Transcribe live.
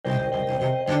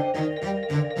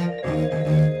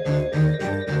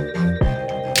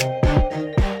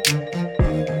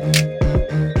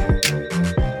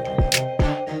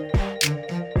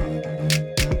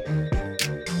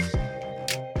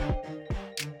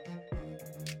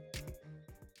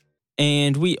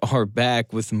And we are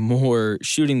back with more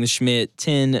Shooting the Schmidt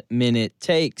 10-minute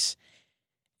takes.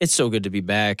 It's so good to be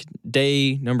back.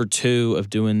 Day number 2 of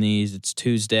doing these. It's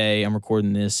Tuesday. I'm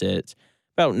recording this at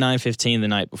about 9:15 the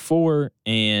night before,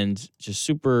 and just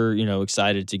super,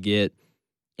 excited to get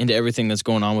into everything that's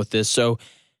going on with this. So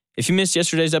if you missed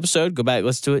yesterday's episode, go back,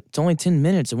 listen to it. It's only 10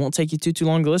 minutes. It won't take you too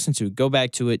long to listen to. Go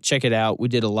back to it, check it out. We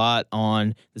did a lot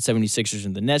on the 76ers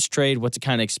and the Nets trade, what to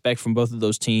kind of expect from both of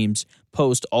those teams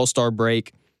post All-Star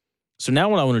break. So now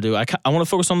what I want to do, I want to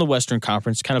focus on the Western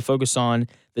Conference, kind of focus on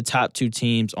the top 2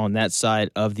 teams on that side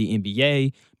of the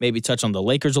NBA, maybe touch on the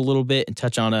Lakers a little bit and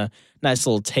touch on a nice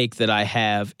little take that I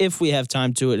have if we have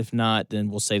time to it. If not, then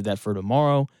we'll save that for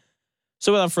tomorrow.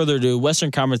 So without further ado,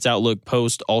 Western Conference outlook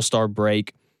post All-Star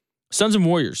break. Suns and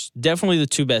Warriors, definitely the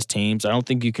 2 best teams. I don't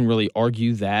think you can really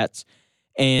argue that.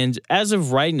 And as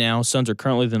of right now, Suns are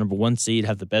currently the number 1 seed,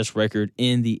 have the best record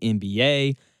in the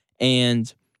NBA.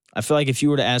 And I feel like if you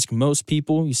were to ask most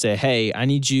people, you say, hey, I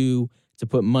need you to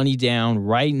put money down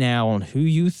right now on who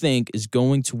you think is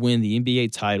going to win the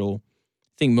NBA title.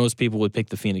 I think most people would pick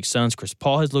the Phoenix Suns. Chris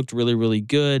Paul has looked really, really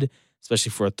good,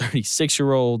 especially for a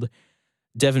 36-year-old.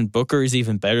 Devin Booker is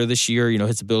even better this year.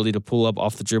 His ability to pull up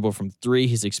off the dribble from 3.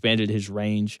 He's expanded his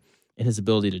range and his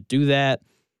ability to do that.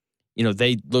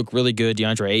 They look really good.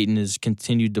 DeAndre Ayton has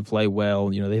continued to play well.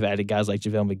 They've added guys like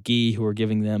JaVale McGee who are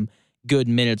giving them good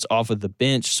minutes off of the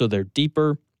bench, so they're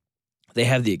deeper. They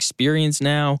have the experience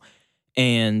now.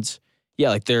 And,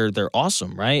 yeah, they're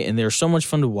awesome, right? And they're so much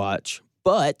fun to watch.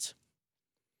 But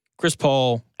Chris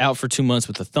Paul out for 2 months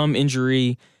with a thumb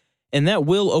injury. And that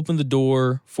will open the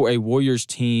door for a Warriors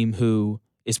team who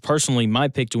is personally my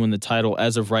pick to win the title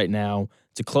as of right now,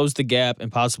 to close the gap and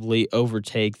possibly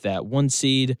overtake that 1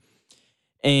 seed.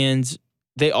 And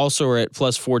they also are at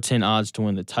plus 410 odds to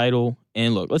win the title.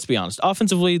 And look, let's be honest.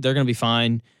 Offensively, they're going to be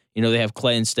fine. They have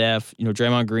Clay and Steph.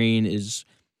 Draymond Green is,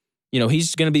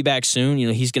 he's going to be back soon.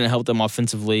 He's going to help them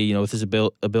offensively, with his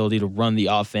ability to run the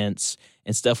offense.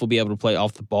 And Steph will be able to play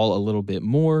off the ball a little bit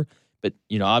more. But,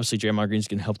 obviously Draymond Green's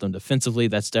going to help them defensively.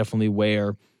 That's definitely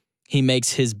where he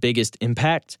makes his biggest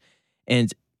impact.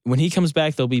 And when he comes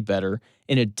back, they'll be better.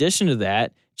 In addition to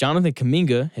that, Jonathan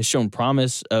Kuminga has shown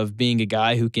promise of being a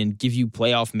guy who can give you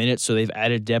playoff minutes, so they've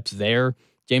added depth there.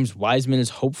 James Wiseman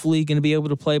is hopefully going to be able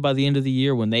to play by the end of the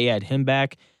year when they add him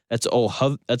back. That's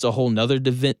a whole nother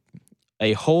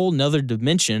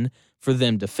dimension for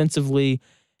them defensively.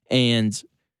 And,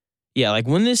 yeah,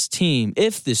 when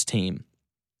if this team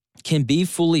can be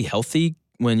fully healthy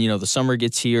when, the summer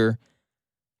gets here,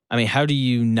 I mean, how do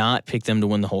you not pick them to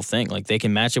win the whole thing? They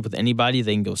can match up with anybody.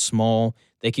 They can go small.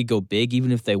 They could go big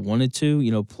even if they wanted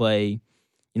to, play,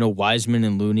 Wiseman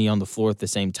and Looney on the floor at the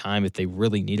same time if they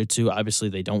really needed to. Obviously,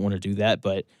 they don't want to do that,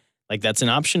 but, that's an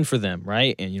option for them,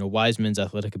 right? And, Wiseman's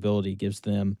athletic ability gives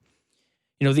them,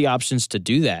 the options to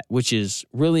do that, which is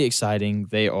really exciting.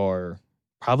 They are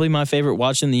probably my favorite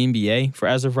watch in the NBA for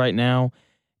as of right now.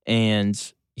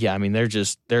 And, yeah, I mean,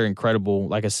 they're incredible.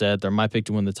 Like I said, they're my pick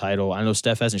to win the title. I know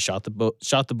Steph hasn't shot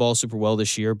the ball super well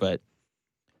this year, but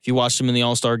if you watched him in the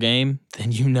All-Star game,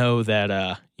 then you know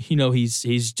that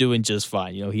he's doing just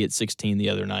fine. He hit 16 the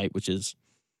other night, which is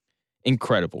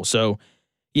incredible. So,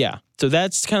 yeah. So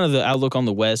that's kind of the outlook on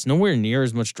the West. Nowhere near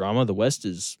as much drama. The West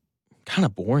is kind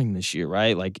of boring this year,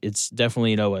 right? It's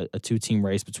definitely, a 2-team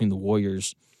race between the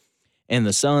Warriors and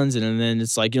the Suns. And then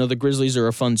it's the Grizzlies are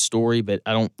a fun story, but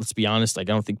let's be honest, I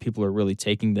don't think people are really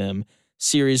taking them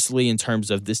seriously in terms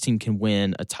of this team can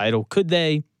win a title. Could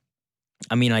they?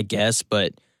 I mean, I guess,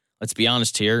 but let's be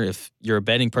honest here. If you're a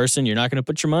betting person, you're not going to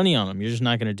put your money on them. You're just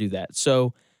not going to do that.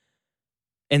 So,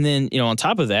 and then, on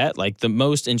top of that, the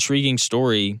most intriguing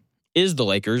story is the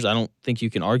Lakers. I don't think you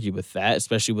can argue with that,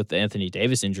 especially with the Anthony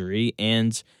Davis injury.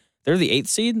 And they're the 8th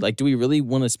seed. Do we really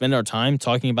want to spend our time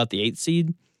talking about the 8th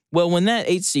seed? Well, when that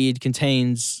 8th seed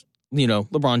contains,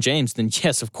 LeBron James, then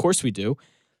yes, of course we do.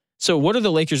 So what are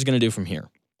the Lakers going to do from here?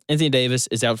 Anthony Davis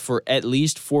is out for at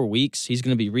least 4 weeks. He's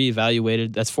going to be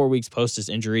reevaluated. That's 4 weeks post his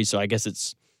injury, so I guess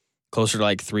it's closer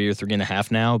to 3 or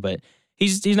 3.5 now, but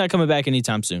he's not coming back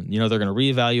anytime soon. They're going to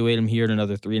reevaluate him here in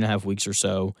another 3.5 weeks or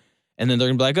so, and then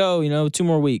they're going to be 2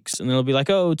 more weeks, and then it'll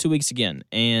be 2 weeks again.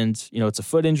 And, it's a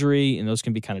foot injury, and those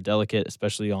can be kind of delicate,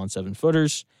 especially on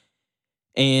 7-footers.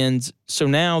 And so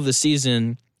now the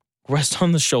season rests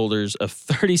on the shoulders of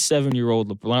 37-year-old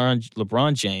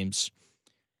LeBron James.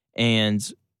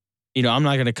 And, I'm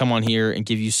not going to come on here and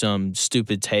give you some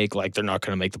stupid take they're not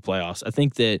going to make the playoffs. I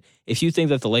think that if you think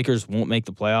that the Lakers won't make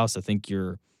the playoffs, I think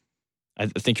you're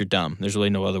dumb. There's really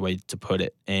no other way to put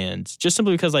it. And just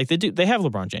simply because they have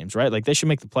LeBron James, right? They should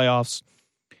make the playoffs.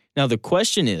 Now the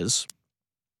question is,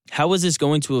 how is this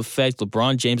going to affect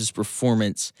LeBron James's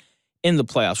performance in the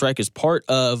playoffs, right? Because part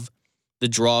of the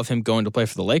draw of him going to play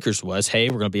for the Lakers was, hey,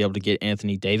 we're going to be able to get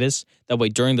Anthony Davis. That way,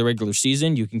 during the regular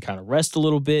season, you can kind of rest a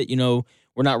little bit.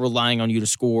 We're not relying on you to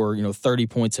score, 30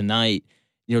 points a night,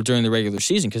 during the regular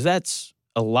season, because that's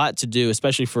a lot to do,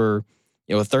 especially for,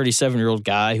 a 37-year-old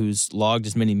guy who's logged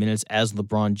as many minutes as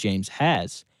LeBron James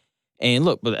has. And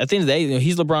look, but at the end of the day,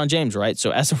 he's LeBron James, right?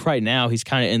 So as of right now, he's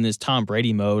kind of in this Tom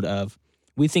Brady mode of,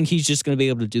 we think he's just going to be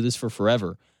able to do this for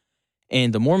forever.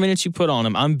 And the more minutes you put on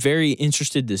him, I'm very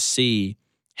interested to see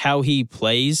how he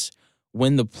plays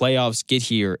when the playoffs get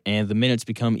here and the minutes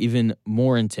become even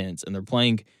more intense and they're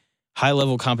playing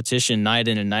high-level competition night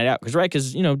in and night out.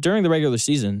 Because during the regular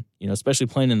season, especially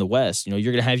playing in the West, you're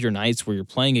going to have your nights where you're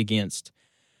playing against,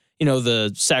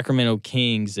 the Sacramento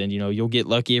Kings, and, you'll get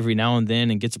lucky every now and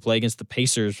then and get to play against the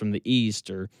Pacers from the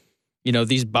East, or,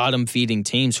 these bottom-feeding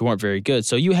teams who aren't very good.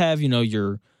 So you have,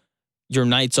 your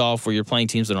nights off where you're playing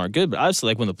teams that aren't good. But obviously,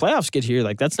 like, when the playoffs get here,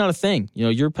 like, that's not a thing.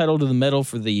 You're pedal to the metal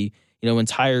for the,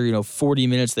 entire, 40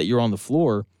 minutes that you're on the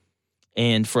floor.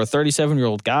 And for a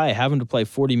 37-year-old guy, having to play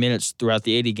 40 minutes throughout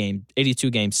the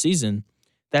 82-game season,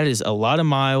 that is a lot of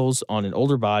miles on an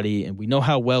older body. And we know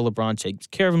how well LeBron takes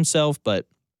care of himself, but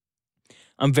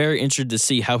I'm very interested to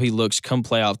see how he looks come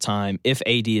playoff time if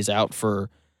AD is out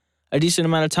for a decent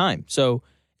amount of time. So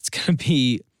it's going to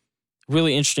be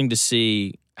really interesting to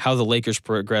see how the Lakers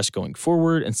progress going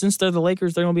forward. And since they're the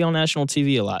Lakers, they're going to be on national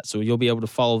TV a lot. So you'll be able to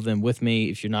follow them with me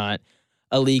if you're not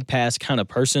a league pass kind of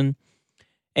person.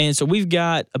 And so we've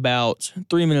got about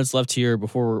 3 minutes left here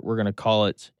before we're going to call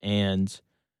it. And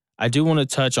I do want to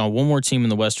touch on one more team in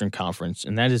the Western Conference,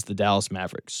 and that is the Dallas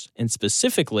Mavericks. And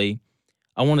specifically,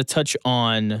 I want to touch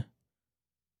on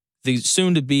the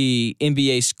soon-to-be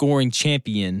NBA scoring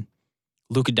champion,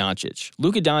 Luka Doncic.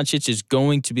 Luka Doncic is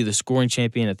going to be the scoring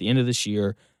champion at the end of this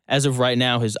year. As of right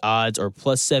now, his odds are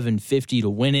plus 750 to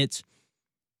win it.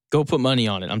 Go put money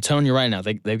on it. I'm telling you right now,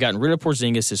 they've gotten rid of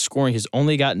Porzingis. His scoring has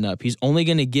only gotten up. He's only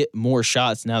going to get more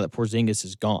shots now that Porzingis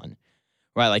is gone,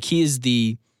 right? Like, he is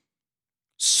the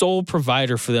sole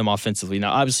provider for them offensively.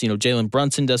 Now, obviously, Jalen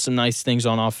Brunson does some nice things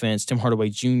on offense. Tim Hardaway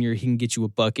Jr., he can get you a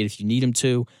bucket if you need him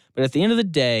to. But at the end of the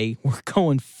day, we're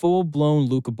going full-blown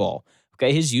Luka ball.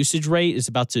 Okay, his usage rate is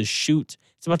about to shoot.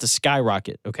 It's about to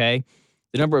skyrocket, okay?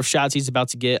 The number of shots he's about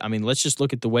to get, I mean, let's just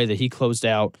look at the way that he closed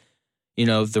out,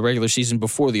 the regular season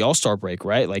before the All-Star break,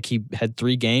 right? Like, he had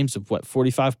 3 games of,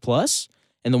 45 plus?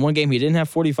 And the one game he didn't have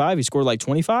 45, he scored like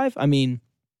 25? I mean,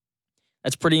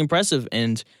 that's pretty impressive.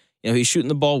 And, he's shooting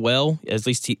the ball well, at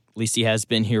least he has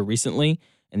been here recently.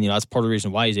 And, that's part of the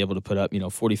reason why he's able to put up,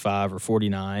 45 or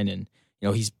 49. And,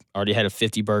 he's already had a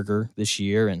 50-burger this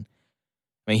year. And,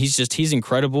 I mean, he's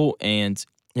incredible. And,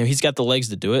 he's got the legs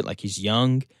to do it. Like, he's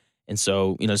young. And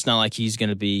so, it's not like he's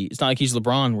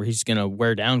LeBron where he's going to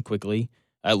wear down quickly.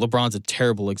 LeBron's a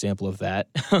terrible example of that.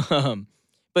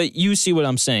 But you see what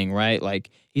I'm saying, right?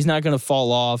 Like, he's not going to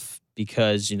fall off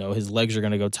because, his legs are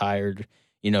going to go tired,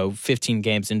 15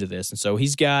 games into this. And so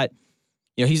he's got,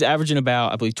 he's averaging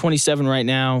about, I believe, 27 right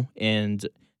now. And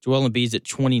Joel Embiid's at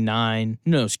 29.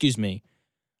 No, excuse me.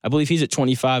 I believe he's at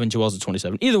 25 and Joel's at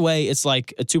 27. Either way, it's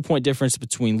like a 2-point difference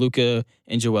between Luka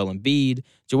and Joel Embiid.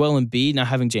 Joel Embiid now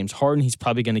having James Harden, he's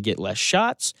probably going to get less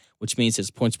shots, which means his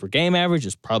points per game average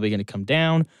is probably going to come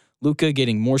down. Luka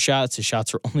getting more shots, his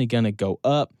shots are only going to go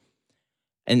up.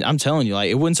 And I'm telling you,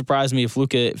 like, it wouldn't surprise me if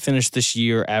Luka finished this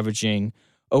year averaging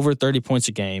over 30 points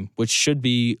a game, which should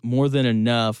be more than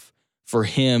enough for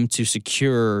him to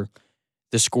secure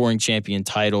the scoring champion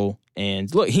title.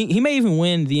 And look, he may even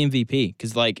win the MVP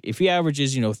because, like, if he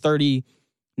averages, 39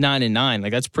 and 9,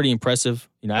 like, that's pretty impressive.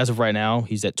 As of right now,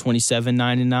 he's at 27,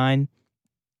 9 and 9,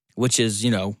 which is,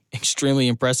 extremely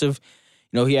impressive.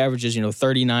 He averages,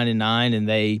 39 and 9, and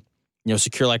they,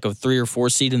 secure like a 3 or 4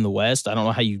 seed in the West. I don't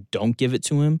know how you don't give it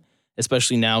to him,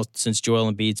 especially now since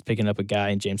Joel Embiid's picking up a guy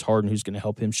in James Harden who's going to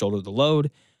help him shoulder the load.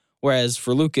 Whereas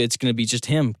for Luka, it's going to be just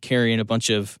him carrying a bunch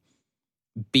of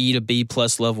B to B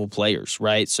plus level players,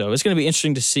 right? So it's going to be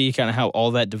interesting to see kind of how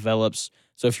all that develops.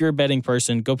 So if you're a betting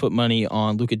person, go put money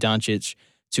on Luka Doncic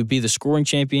to be the scoring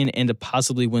champion and to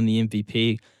possibly win the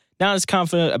MVP. Not as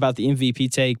confident about the MVP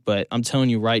take, but I'm telling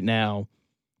you right now,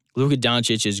 Luka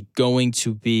Doncic is going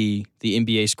to be the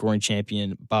NBA scoring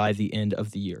champion by the end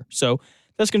of the year. So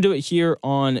that's going to do it here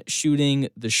on Shooting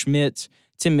the Schmidt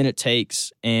 10-minute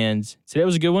takes. And today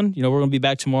was a good one. We're going to be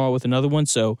back tomorrow with another one.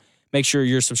 So make sure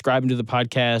you're subscribing to the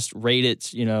podcast, rate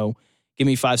it, give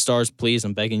me 5 stars, please.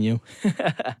 I'm begging you.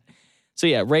 So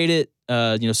yeah, rate it,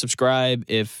 subscribe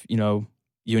if,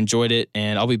 you enjoyed it.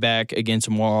 And I'll be back again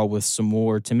tomorrow with some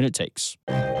more 10-minute takes.